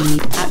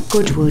speed at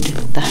Goodwood,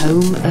 the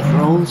home of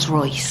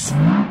Rolls-Royce.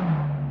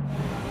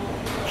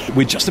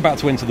 We're just about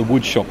to enter the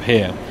wood shop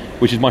here,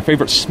 which is my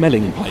favourite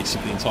smelling place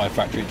of the entire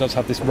factory. It does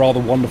have this rather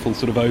wonderful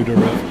sort of odour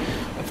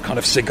of kind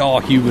of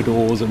cigar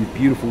humidors and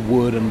beautiful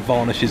wood and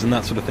varnishes and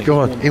that sort of thing. Go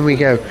on, in we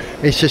go.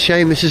 It's a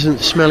shame this isn't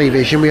Smelly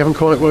Vision. We haven't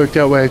quite worked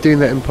out a way of doing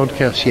that in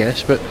podcasts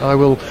yet, but I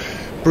will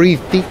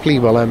breathe deeply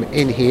while I'm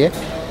in here.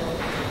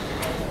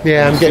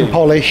 Yeah, I'm getting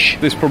polish.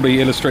 This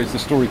probably illustrates the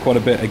story quite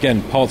a bit.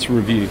 Again, parts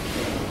review.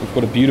 We've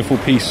got a beautiful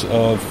piece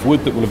of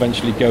wood that will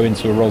eventually go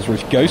into a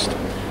Rolls-Royce Ghost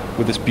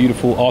with this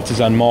beautiful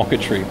artisan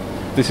marquetry.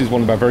 This is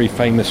one of our very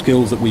famous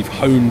skills that we've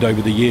honed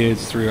over the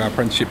years through our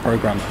apprenticeship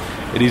programme.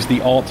 It is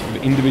the art of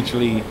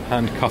individually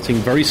hand-cutting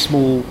very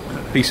small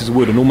pieces of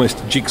wood and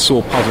almost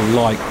jigsaw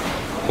puzzle-like,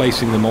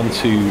 placing them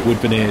onto wood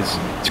veneers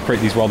to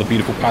create these rather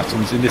beautiful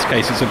patterns. In this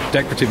case, it's a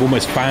decorative,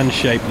 almost fan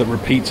shape that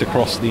repeats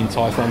across the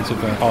entire front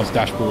of a car's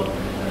dashboard.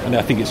 And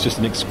I think it's just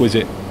an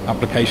exquisite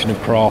application of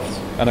craft,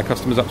 and our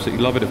customers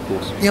absolutely love it, of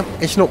course. Yep,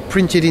 it's not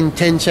printed in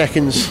 10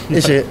 seconds,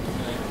 is it?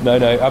 No,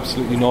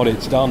 absolutely not.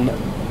 It's done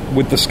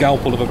with the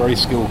scalpel of a very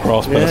skilled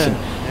craftsperson.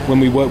 Yeah. When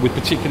we work with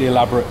particularly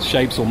elaborate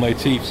shapes or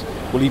motifs,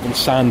 we'll even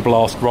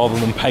sandblast rather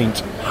than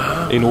paint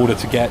in order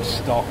to get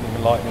darkening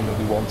and lightening that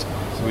we want.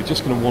 So we're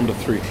just going to wander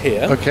through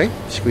here. Okay,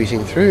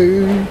 squeezing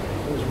through.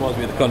 Which reminds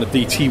me of the kind of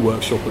DT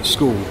workshop at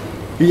school.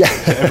 Yeah.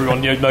 So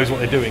everyone knows what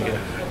they're doing here.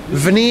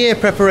 Veneer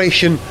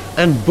preparation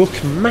and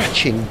book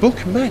matching.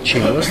 Book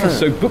matching, what's that?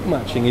 So book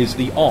matching is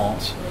the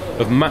art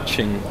of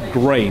matching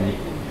grain.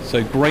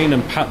 So grain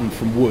and pattern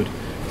from wood.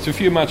 So if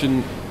you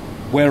imagine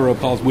where a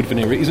car's wood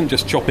veneer, it isn't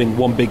just chopping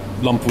one big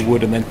lump of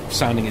wood and then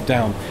sanding it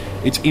down.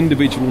 It's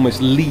individual,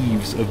 almost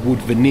leaves of wood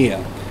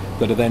veneer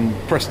that are then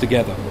pressed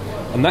together.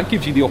 And that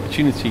gives you the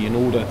opportunity in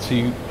order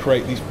to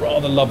create these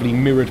rather lovely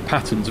mirrored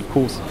patterns. Of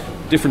course,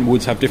 different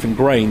woods have different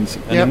grains,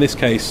 and in this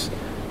case,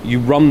 you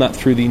run that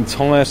through the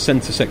entire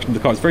centre section of the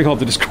car. It's very hard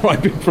to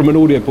describe it from an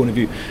audio point of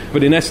view,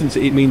 but in essence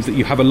it means that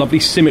you have a lovely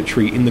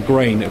symmetry in the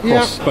grain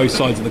across both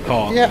sides of the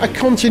car. Yeah, a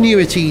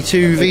continuity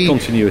to the...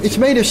 continuity. It's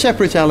made of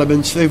separate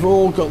elements. They've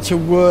all got to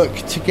work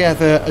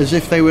together as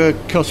if they were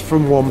cut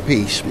from one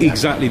piece.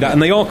 Exactly that,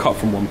 and they are cut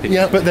from one piece.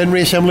 Yeah, but then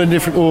reassembled in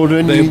different order.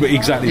 And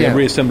they're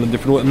reassembled in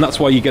different order, and that's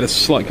why you get a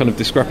slight kind of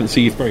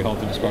discrepancy. It's very hard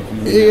to describe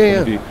from an audio point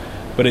of view.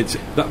 But it's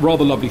that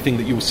rather lovely thing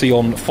that you'll see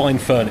on fine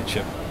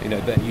furniture,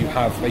 that you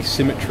have a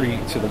symmetry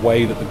to the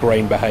way that the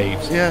grain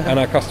behaves. Yeah. And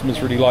our customers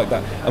really like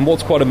that. And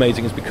what's quite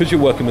amazing is because you're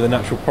working with a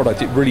natural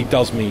product, it really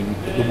does mean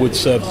that the wood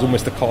serves as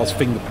almost the car's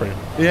fingerprint.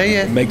 Yeah.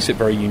 It makes it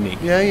very unique.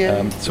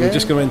 So we're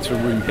just going to enter a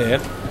room here.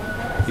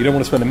 You don't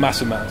want to spend a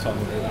massive amount of time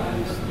with it.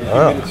 It's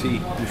a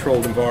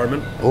humidity-controlled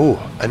environment.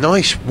 Oh, a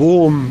nice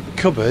warm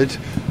cupboard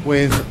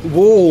with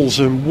walls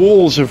and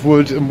walls of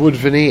wood and wood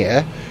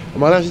veneer.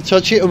 Am I allowed to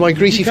touch it? Or my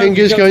greasy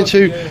fingers going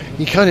to...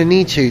 You kind of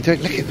need to.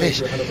 Don't look at this.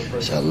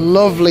 It's a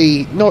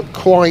lovely, not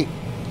quite...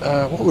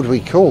 what would we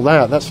call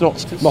that? That's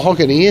not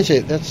mahogany, is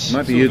it? That's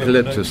might be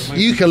eucalyptus.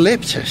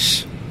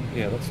 Eucalyptus.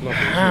 Yeah, that's lovely.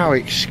 How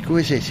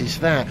exquisite is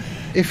that?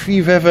 If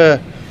you've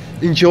ever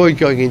enjoyed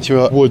going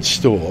into a wood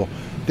store,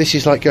 This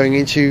is like going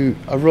into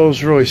a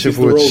Rolls-Royce of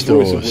wood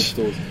stores.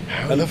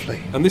 How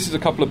lovely. And this is a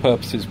couple of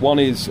purposes. One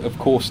is, of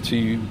course,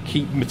 to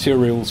keep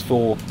materials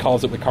for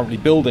cars that we're currently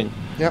building.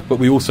 Yep. But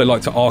we also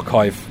like to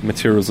archive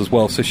materials as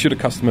well. So should a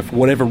customer, for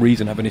whatever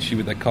reason, have an issue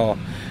with their car,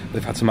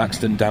 they've had some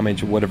accident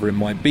damage or whatever it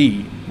might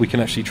be, we can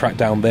actually track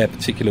down their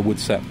particular wood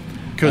set.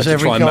 Because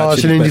every car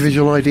has an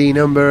individual ID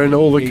number and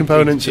all the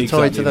components are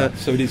tied to that.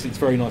 So it's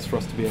very nice for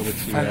us to be able to,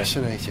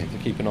 Fascinating. To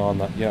keep an eye on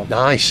that. Yeah.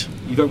 Nice.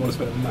 You don't want to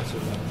spend a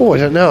massive amount. Oh, I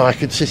don't know. I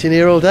could sit in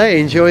here all day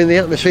enjoying the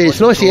atmosphere. It's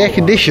nicely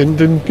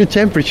air-conditioned and good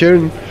temperature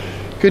and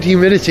good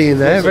humidity in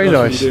there. Very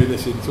nice. Doing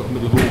this in sort of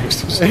middle of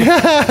August or something.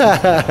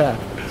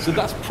 So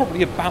that's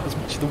probably about as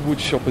much of the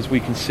wood shop as we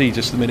can see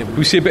just at the minute. Can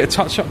we see a bit of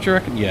touch-up, do you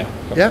reckon? Yeah.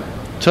 Yeah.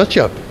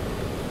 Touch-up.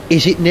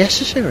 Is it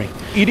necessary?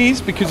 It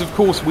is, because of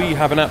course we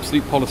have an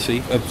absolute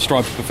policy of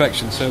strive for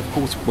perfection. So of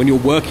course when you're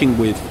working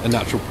with a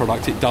natural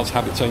product, it does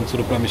have its own sort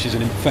of blemishes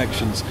and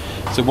imperfections.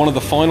 So one of the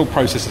final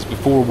processes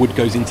before a wood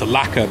goes into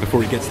lacquer,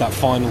 before it gets that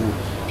final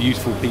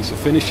beautiful piece of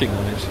finishing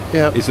on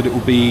it, is that it will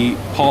be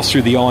passed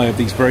through the eye of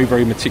these very,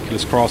 very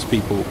meticulous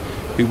craftspeople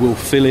who will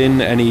fill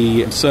in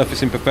any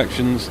surface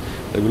imperfections.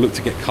 They will look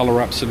to get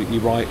colour absolutely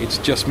right. It's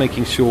just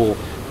making sure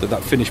that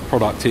that finished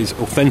product is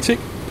authentic.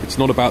 It's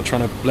not about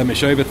trying to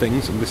blemish over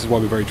things, and this is why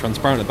we're very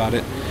transparent about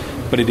it,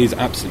 but it is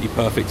absolutely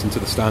perfect and to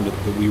the standard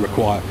that we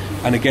require.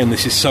 And again,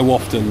 this is so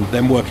often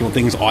them working on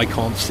things I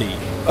can't see.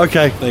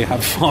 Okay. They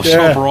have far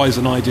sharper eyes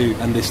than I do,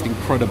 and this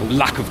incredible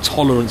lack of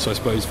tolerance, I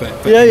suppose, for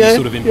any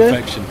sort of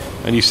imperfection.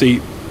 And you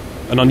see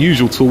an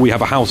unusual tool, we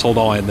have a household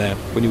iron there.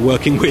 When you're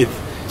working with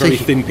very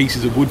thin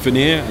pieces of wood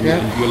veneer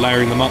and you're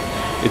layering them up,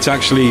 it's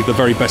actually the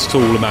very best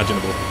tool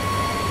imaginable.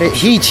 It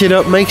heats it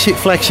up, makes it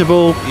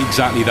flexible.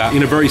 Exactly that,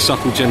 in a very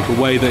subtle,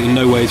 gentle way that in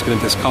no way is going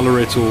to discolour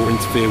it or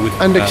interfere with...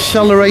 And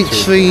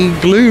accelerates the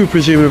glue,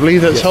 presumably,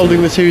 that's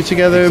holding the two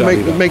together,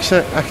 exactly makes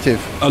that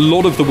active. A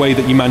lot of the way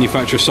that you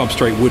manufacture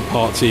substrate wood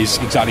parts is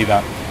exactly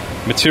that.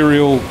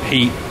 Material,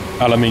 heat,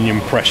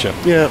 aluminium, pressure.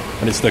 Yeah.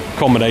 And it's the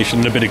combination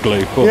and a bit of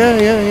glue.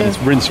 And it's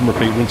rinse and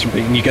repeat,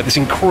 and you get this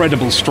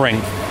incredible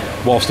strength,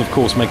 whilst, of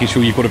course, making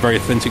sure you've got a very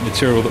authentic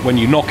material that when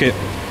you knock it,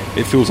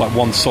 it feels like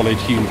one solid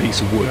hewn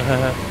piece of wood.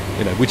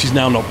 Which is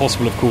now not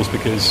possible, of course,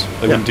 because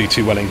they wouldn't do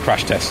too well in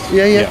crash tests.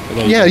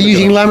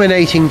 Using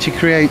laminating to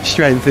create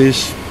strength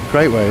is a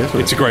great way, isn't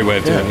it? It's a great way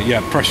of doing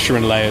it, pressure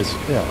and layers.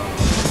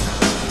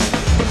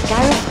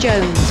 Gareth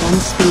Jones on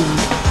speed.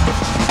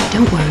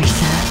 Don't worry,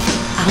 sir,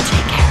 I'll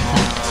take care of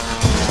that.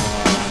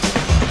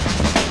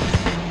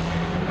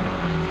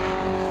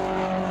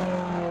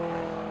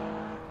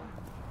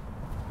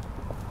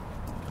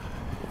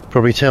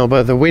 Probably tell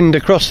by the wind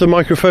across the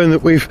microphone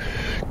that we've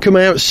come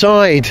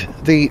outside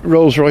the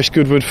Rolls-Royce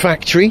Goodwood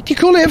factory. Do you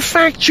call it a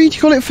factory? Do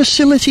you call it a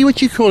facility? What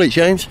do you call it,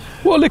 James?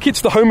 Well, look,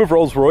 it's the home of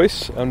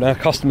Rolls-Royce, and our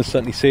customers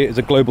certainly see it as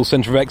a global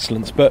centre of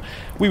excellence, but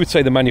we would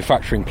say the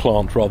manufacturing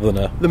plant rather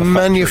than a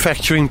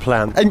manufacturing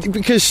plant. And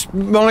because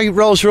my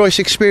Rolls-Royce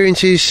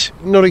experience is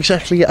not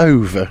exactly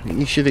over,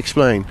 you should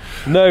explain.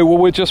 No, well,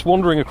 we're just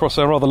wandering across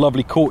our rather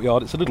lovely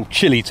courtyard. It's a little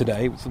chilly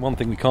today, it's the one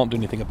thing we can't do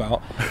anything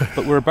about,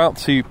 but we're about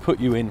to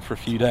put you in for a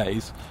few days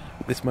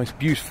this most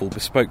beautiful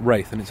bespoke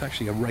Wraith, and it's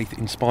actually a Wraith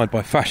inspired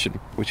by fashion,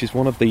 which is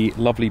one of the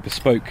lovely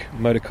bespoke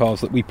motor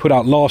cars that we put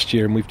out last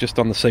year, and we've just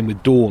done the same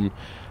with Dawn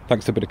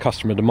thanks to a bit of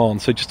customer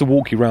demand. So just to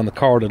walk you around the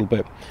car a little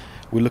bit,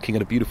 we're looking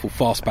at a beautiful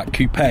fastback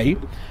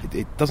coupe.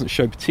 It doesn't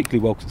show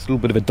particularly well because it's a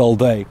little bit of a dull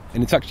day,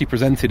 and it's actually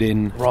presented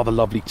in rather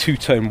lovely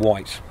two-tone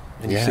white.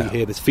 And you see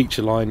here this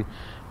feature line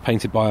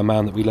painted by a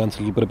man that we learnt a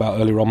little bit about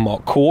earlier on,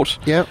 Mark Court,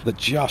 that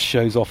just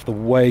shows off the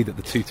way that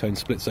the two-tone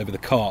splits over the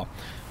car.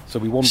 So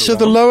we wander around.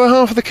 The lower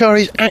half of the car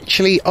is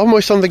actually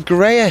almost on the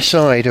greyer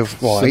side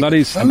of white. So that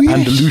is an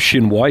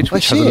Andalusian white,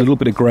 which has a little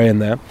bit of grey in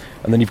there.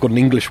 And then you've got an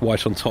English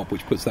white on top,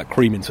 which puts that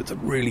cream in. So it's a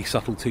really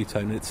subtle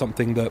two-tone. And it's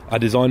something that our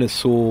designers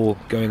saw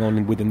going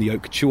on within the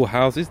haute couture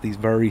houses, these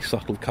very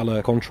subtle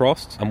colour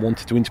contrasts, and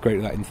wanted to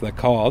integrate that into their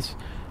cars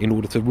in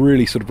order to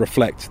really sort of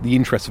reflect the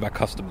interests of our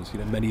customers. You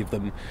know, many of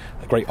them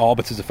are great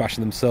arbiters of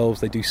fashion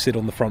themselves. They do sit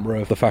on the front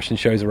row of the fashion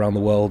shows around the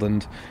world,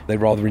 and they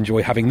rather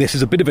enjoy having this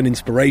as a bit of an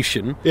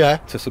inspiration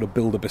to sort of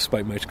build a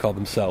bespoke motor car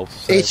themselves.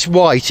 So. It's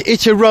white.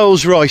 It's a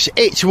Rolls-Royce.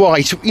 It's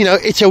white. You know,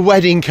 it's a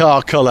wedding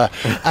car colour,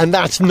 and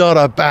that's not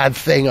a bad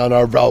thing on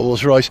a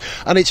Rolls-Royce.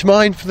 And it's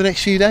mine for the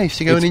next few days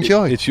to go and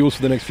enjoy. It's yours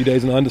for the next few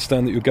days, and I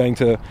understand that you're going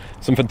to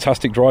some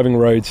fantastic driving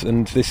roads,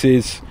 and this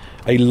is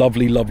a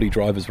lovely, lovely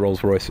driver's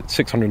Rolls-Royce. It's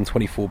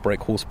 624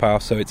 brake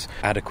horsepower, so it's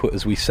adequate,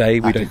 as we say.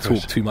 We don't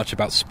talk too much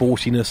about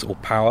sportiness or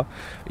power.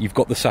 You've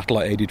got the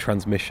satellite-aided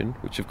transmission,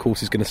 which of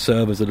course is going to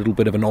serve as a little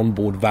bit of an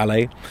onboard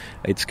valet.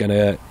 It's going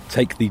to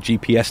take the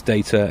GPS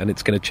data and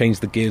it's going to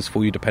change the gears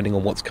for you depending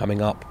on what's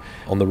coming up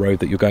on the road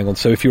that you're going on.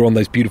 So if you're on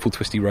those beautiful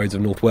twisty roads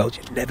of North Wales,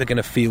 you're never going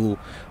to feel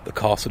the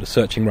car sort of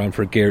searching around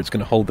for a gear. It's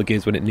going to hold the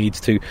gears when it needs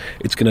to.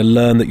 It's going to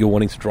learn that you're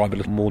wanting to drive a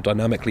little more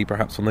dynamically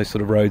perhaps on those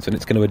sort of roads, and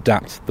it's going to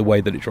adapt the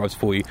way that it drives does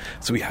for you.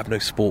 So we have no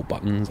sport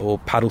buttons or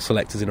paddle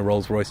selectors in a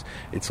Rolls-Royce.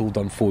 It's all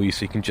done for you,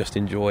 so you can just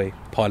enjoy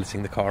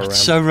piloting the car around.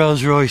 So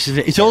Rolls-Royce, isn't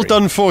it? It's all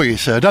done for you,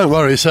 sir. Don't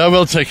worry, sir.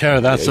 We'll take care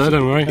of that, sir.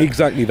 Don't worry.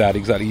 Exactly that,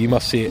 exactly. You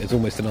must see it as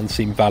almost an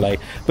unseen valet.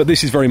 But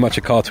this is very much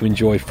a car to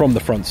enjoy from the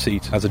front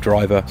seat as a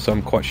driver, so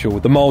I'm quite sure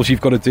with the miles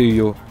you've got to do,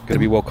 you're going to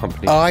be well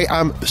company. I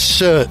am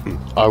certain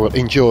I will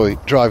enjoy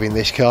driving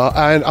this car,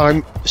 and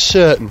I'm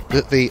certain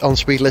that the On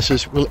Speed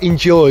listeners will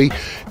enjoy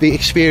the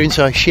experience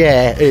I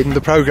share in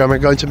the programme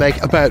I'm going to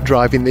make about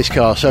driving this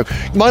car. So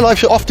my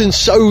life's often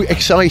so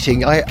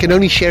exciting, I can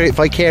only share it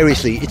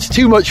vicariously. It's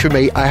too much for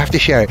me, I have to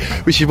share it,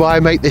 which is why I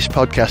make this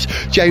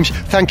podcast. James,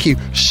 thank you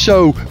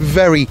so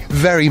very,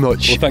 very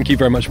much. Well, thank you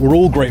very much. We're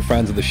all great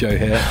fans of the show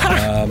here,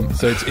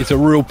 so it's a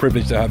real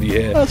privilege to have you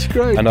here. That's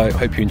great. And I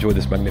hope you enjoy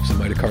this magnificent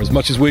motor car as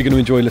much as we're going to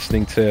enjoy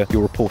listening to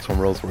your report on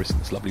Rolls-Royce and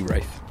this lovely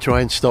Wraith.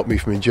 Try and stop me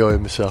from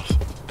enjoying myself.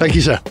 Thank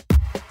you, sir.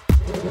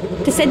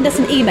 To send us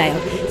an email,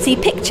 see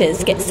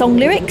pictures, get song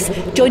lyrics,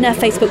 join our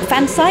Facebook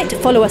fan site,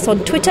 follow us on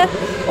Twitter,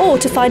 or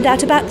to find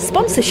out about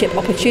sponsorship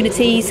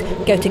opportunities,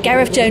 go to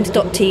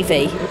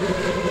GarethJones.tv.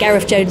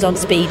 Gareth Jones on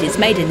Speed is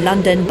made in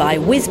London by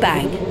Whiz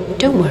Bang.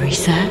 Don't worry,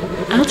 sir.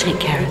 I'll take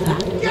care of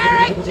that.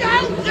 Gareth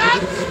Jones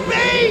on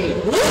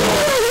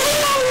Speed!